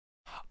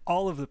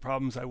All of the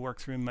problems I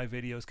work through in my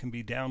videos can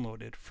be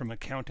downloaded from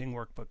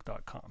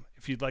accountingworkbook.com.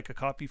 If you'd like a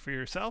copy for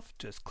yourself,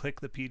 just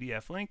click the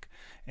PDF link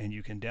and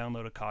you can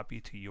download a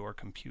copy to your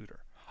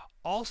computer.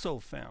 Also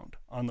found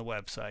on the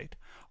website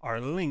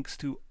are links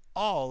to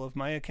all of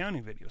my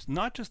accounting videos,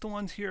 not just the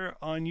ones here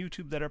on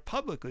YouTube that are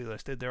publicly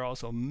listed. They're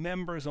also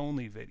members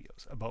only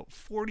videos. About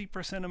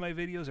 40% of my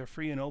videos are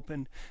free and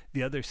open.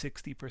 The other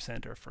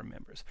 60% are for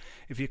members.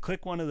 If you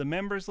click one of the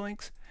members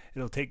links,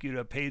 it'll take you to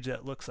a page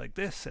that looks like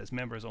this, says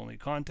members only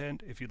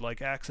content. If you'd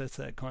like access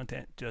to that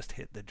content, just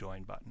hit the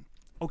join button.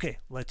 Okay,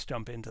 let's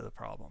jump into the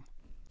problem.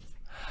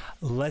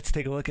 Let's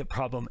take a look at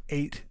problem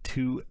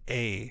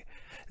 8.2a.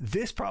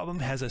 This problem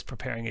has us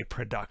preparing a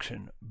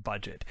production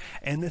budget.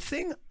 And the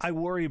thing I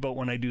worry about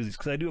when I do these,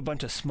 because I do a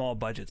bunch of small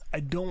budgets,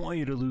 I don't want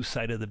you to lose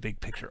sight of the big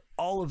picture.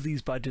 All of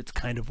these budgets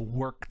kind of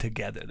work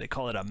together. They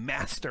call it a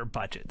master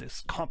budget,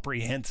 this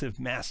comprehensive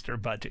master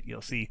budget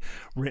you'll see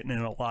written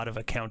in a lot of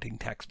accounting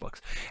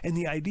textbooks. And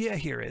the idea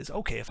here is,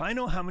 okay, if I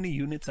know how many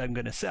units I'm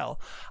going to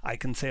sell, I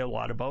can say a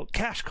lot about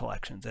cash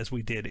collections, as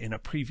we did in a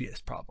previous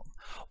problem.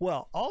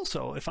 Well,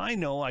 also, if I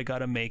know I got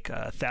to make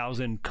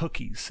 1,000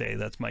 cookies, say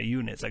that's my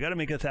units, I got to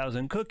make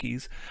 1,000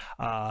 cookies,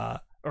 or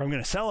I'm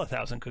going to sell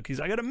 1,000 cookies,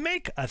 I got to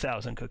make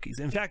 1,000 cookies.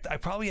 In fact, I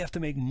probably have to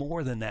make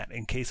more than that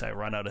in case I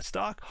run out of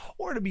stock,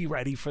 or to be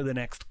ready for the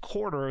next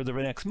quarter or the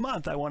next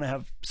month, I want to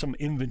have some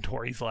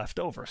inventories left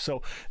over.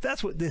 So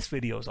that's what this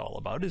video is all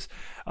about is,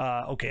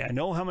 okay, I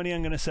know how many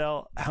I'm going to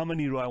sell. How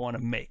many do I want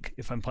to make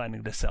if I'm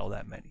planning to sell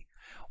that many?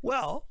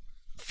 Well,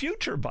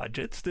 future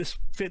budgets, this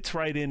fits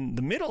right in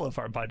the middle of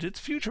our budgets.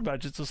 Future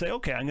budgets will say,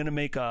 okay, I'm going to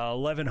make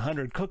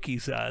 1,100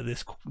 cookies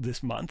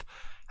this month.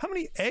 How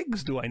many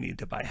eggs do I need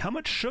to buy? How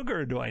much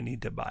sugar do I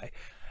need to buy?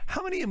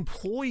 How many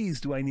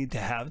employees do I need to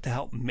have to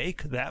help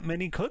make that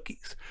many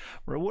cookies?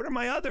 Or what are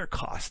my other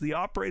costs? The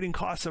operating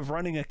costs of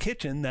running a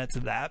kitchen that's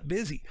that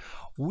busy.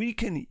 We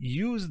can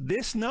use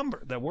this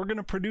number that we're going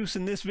to produce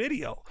in this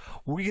video.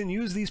 We can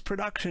use these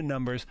production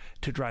numbers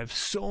to drive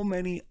so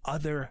many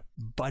other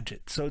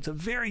budgets. So it's a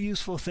very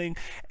useful thing.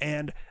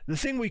 And the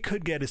thing we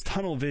could get is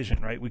tunnel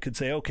vision, right? We could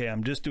say, okay,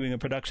 I'm just doing a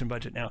production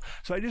budget now.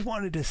 So I just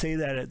wanted to say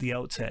that at the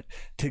outset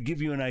to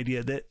give you an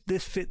idea that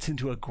this fits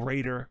into a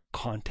greater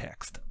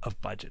context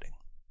of budgeting.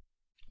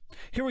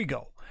 Here we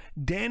go.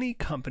 Danny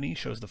Company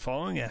shows the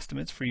following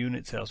estimates for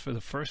unit sales for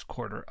the first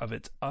quarter of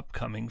its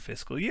upcoming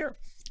fiscal year.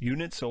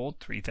 Units sold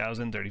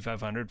 3,000,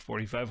 3,500,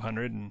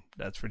 4,500, and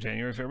that's for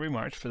January, February,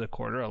 March. For the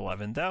quarter,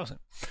 11,000.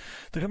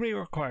 The company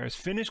requires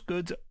finished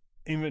goods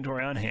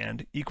inventory on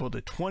hand equal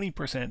to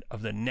 20%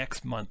 of the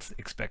next month's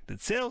expected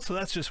sales. So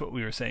that's just what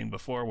we were saying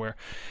before, where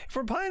if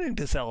we're planning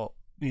to sell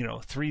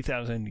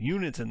 3,000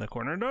 units in the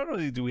quarter, not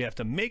only do we have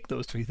to make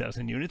those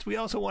 3,000 units, we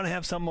also want to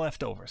have some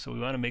left over. So we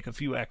want to make a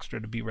few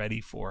extra to be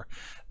ready for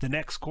the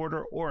next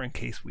quarter or in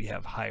case we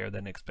have higher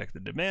than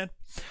expected demand.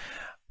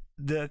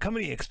 The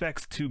company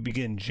expects to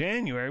begin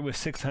January with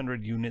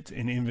 600 units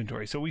in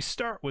inventory. So we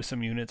start with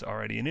some units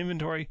already in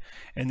inventory,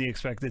 and the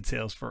expected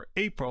sales for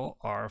April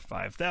are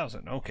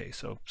 5,000. Okay,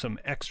 so some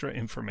extra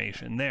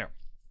information there.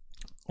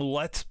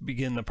 Let's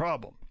begin the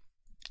problem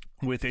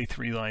with a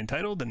 3-line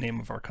title. The name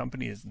of our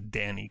company is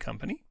Danny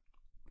Company.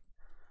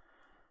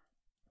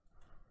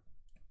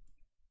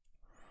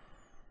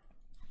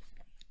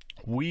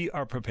 We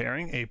are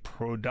preparing a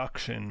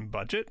production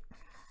budget.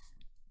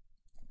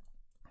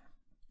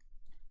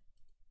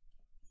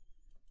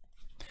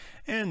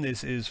 And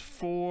this is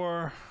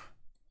for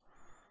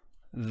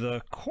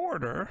the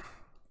quarter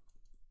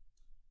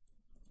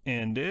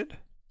ended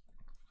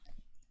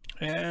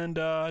and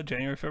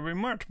January, February,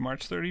 March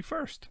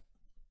 31st.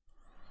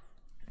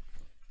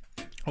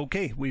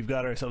 Okay, we've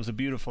got ourselves a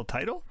beautiful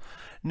title.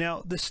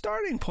 Now, the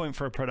starting point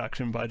for a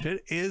production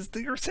budget is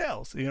your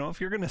sales.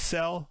 If you're going to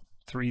sell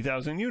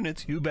 3,000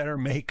 units, you better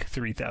make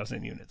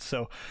 3,000 units.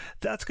 So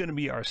that's going to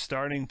be our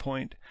starting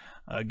point.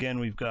 Again,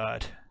 we've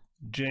got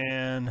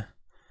Jan,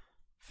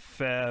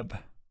 Feb,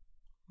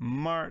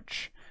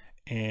 March,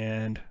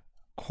 and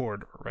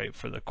quarter, right?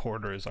 For the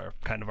quarter is our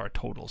kind of our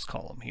totals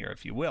column here,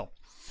 if you will.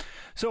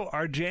 So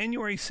our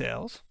January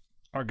sales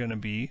are going to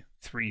be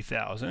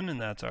 3,000,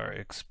 and that's our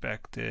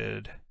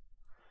expected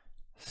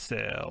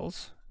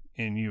sales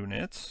in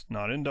units,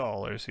 not in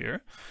dollars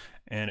here,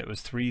 and it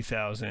was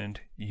 3,000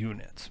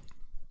 units.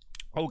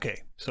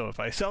 Okay, so if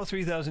I sell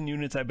 3,000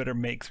 units, I better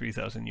make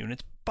 3,000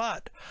 units,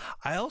 but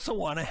I also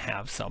want to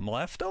have some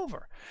left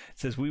over. It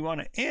says we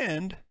want to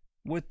end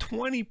with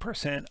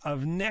 20%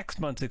 of next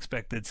month's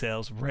expected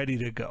sales ready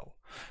to go.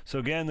 So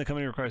again, the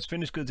company requires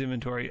finished goods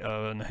inventory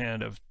on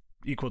hand of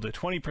equal to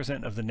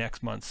 20% of the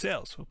next month's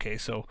sales. Okay,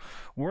 so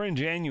we're in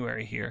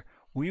January here.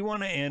 We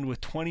want to end with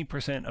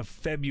 20% of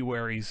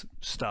February's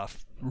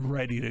stuff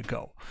ready to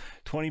go.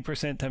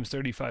 20% times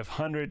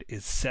 3,500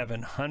 is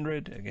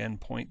 700. Again,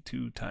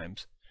 0.2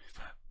 times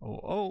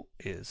 0.00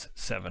 is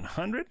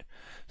 700.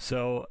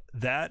 So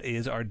that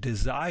is our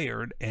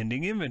desired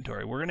ending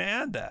inventory. We're going to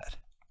add that.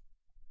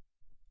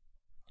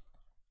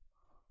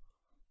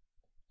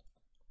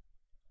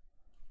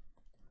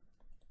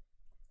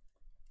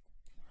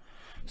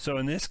 So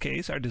in this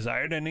case, our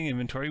desired ending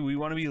inventory, we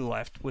want to be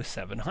left with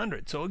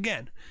 700. So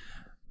again,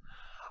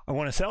 I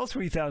want to sell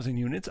 3,000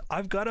 units.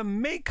 I've got to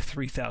make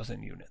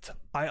 3,000 units.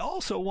 I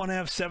also want to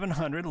have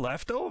 700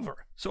 left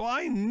over. So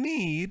I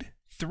need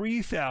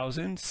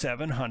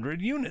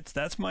 3,700 units.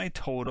 That's my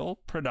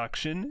total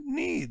production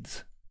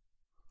needs.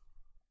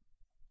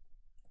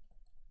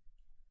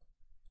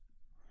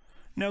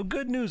 Now,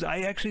 good news, I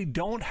actually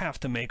don't have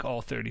to make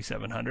all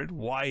 3,700.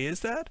 Why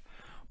is that?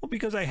 Well,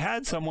 because I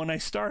had some when I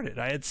started.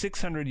 I had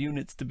 600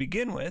 units to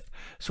begin with,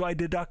 so I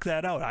deduct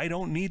that out. I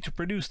don't need to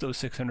produce those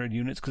 600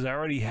 units because I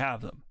already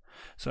have them.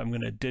 So I'm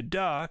going to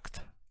deduct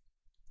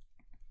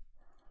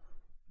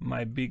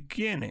my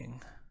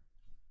beginning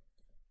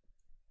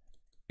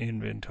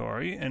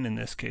inventory, and in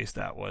this case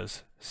that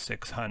was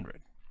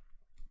 600.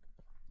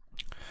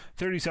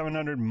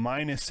 3,700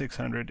 minus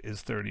 600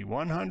 is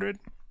 3,100.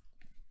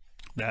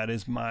 That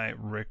is my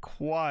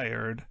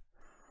required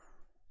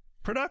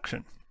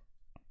production.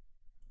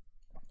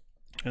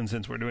 And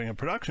since we're doing a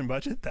production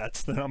budget,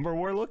 that's the number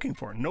we're looking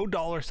for. No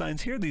dollar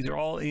signs here. These are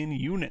all in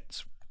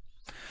units.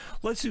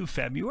 Let's do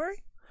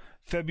February.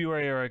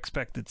 February, our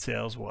expected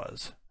sales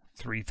was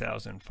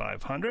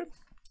 3,500.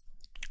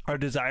 Our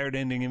desired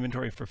ending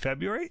inventory for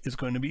February is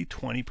going to be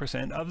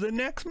 20% of the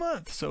next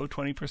month. So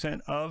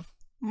 20% of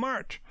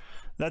March.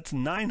 That's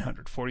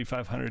 900.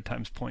 4,500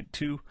 times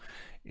 0.2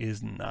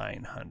 is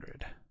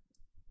 900.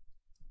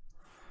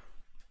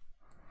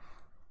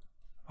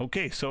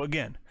 Okay, so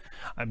again,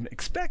 I'm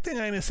expecting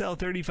I'm going to sell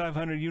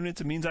 3,500 units.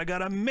 It means I got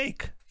to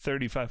make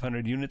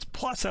 3,500 units,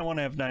 plus I want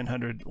to have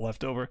 900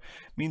 left over. It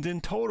means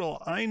in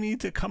total, I need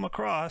to come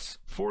across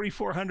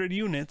 4,400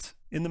 units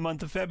in the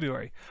month of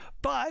February.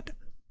 But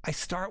I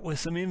start with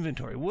some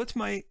inventory. What's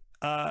my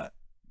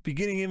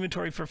beginning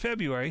inventory for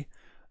February?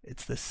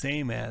 It's the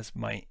same as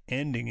my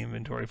ending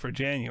inventory for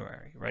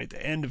January, right?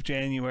 The end of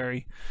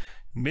January,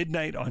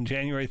 midnight on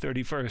January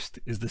 31st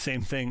is the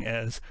same thing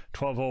as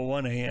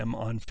 12:01 a.m.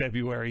 on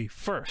February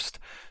 1st.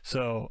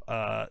 So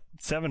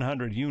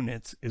 700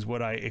 units is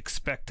what I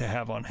expect to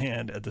have on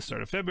hand at the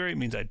start of February. It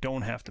means I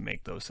don't have to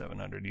make those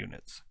 700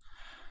 units.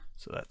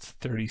 So that's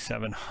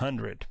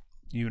 3,700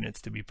 units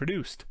to be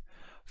produced.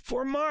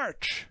 For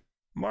March,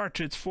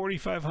 it's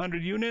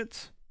 4,500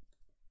 units.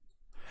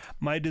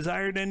 My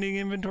desired ending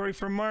inventory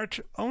for March,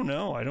 oh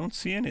no, I don't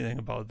see anything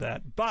about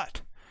that.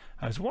 But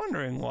I was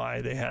wondering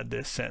why they had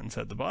this sentence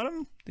at the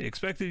bottom. The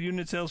expected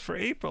unit sales for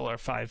April are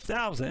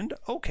 5,000.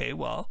 Okay,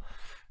 well,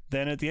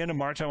 then at the end of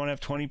March, I want to have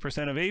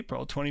 20% of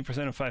April.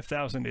 20% of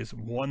 5,000 is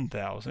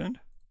 1,000.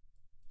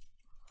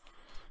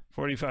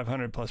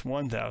 4,500 plus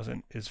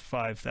 1,000 is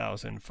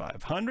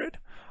 5,500.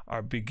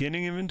 Our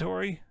beginning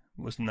inventory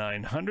was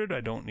 900.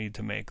 I don't need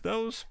to make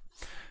those.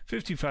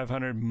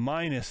 5,500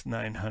 minus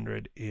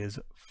 900 is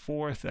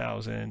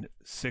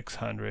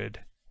 4,600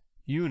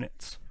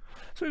 units.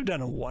 So we've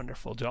done a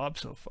wonderful job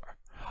so far.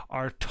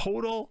 Our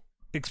total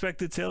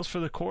expected sales for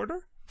the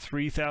quarter,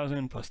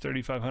 3,000 plus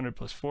 3,500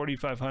 plus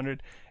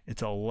 4,500,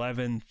 it's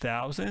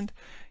 11,000.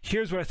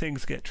 Here's where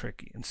things get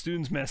tricky, and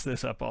students mess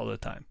this up all the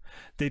time.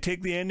 They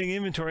take the ending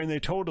inventory and they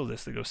total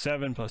this. They go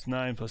 7 plus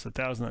 9 plus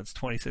 1,000, that's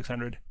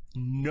 2,600.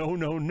 No,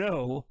 no,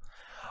 no.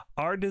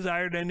 Our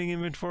desired ending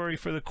inventory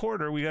for the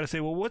quarter, we got to say,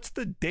 well, what's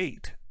the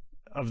date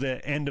of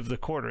the end of the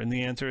quarter? And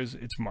the answer is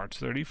it's March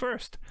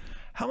 31st.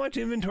 How much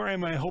inventory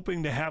am I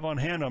hoping to have on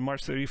hand on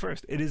March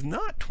 31st? It is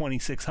not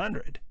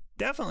 2,600.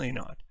 Definitely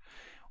not.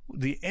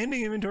 The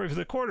ending inventory for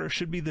the quarter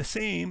should be the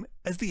same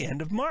as the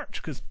end of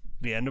March, because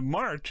the end of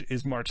March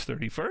is March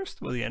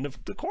 31st. Well, the end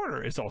of the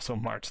quarter is also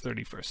March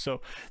 31st. So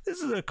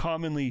this is a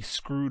commonly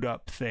screwed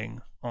up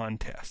thing on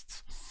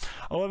tests.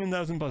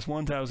 11,000 plus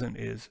 1,000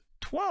 is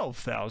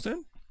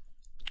 12,000.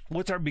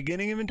 What's our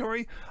beginning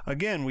inventory?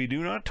 Again, we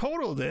do not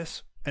total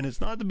this, and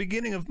it's not the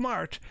beginning of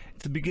March,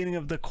 it's the beginning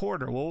of the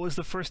quarter. What was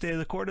the first day of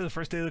the quarter? The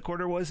first day of the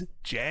quarter was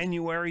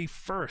January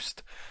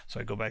 1st. So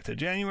I go back to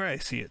January, I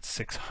see it's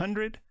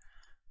 600.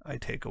 I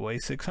take away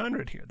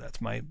 600 here.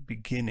 That's my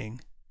beginning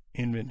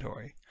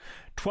inventory.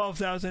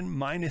 12,000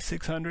 minus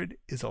 600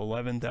 is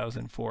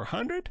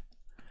 11,400.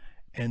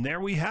 And there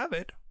we have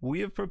it. We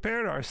have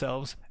prepared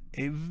ourselves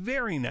a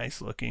very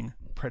nice looking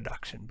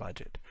production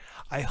budget.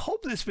 I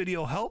hope this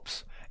video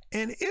helps.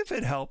 And if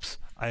it helps,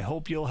 I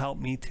hope you'll help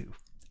me too.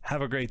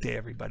 Have a great day,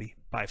 everybody.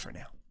 Bye for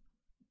now.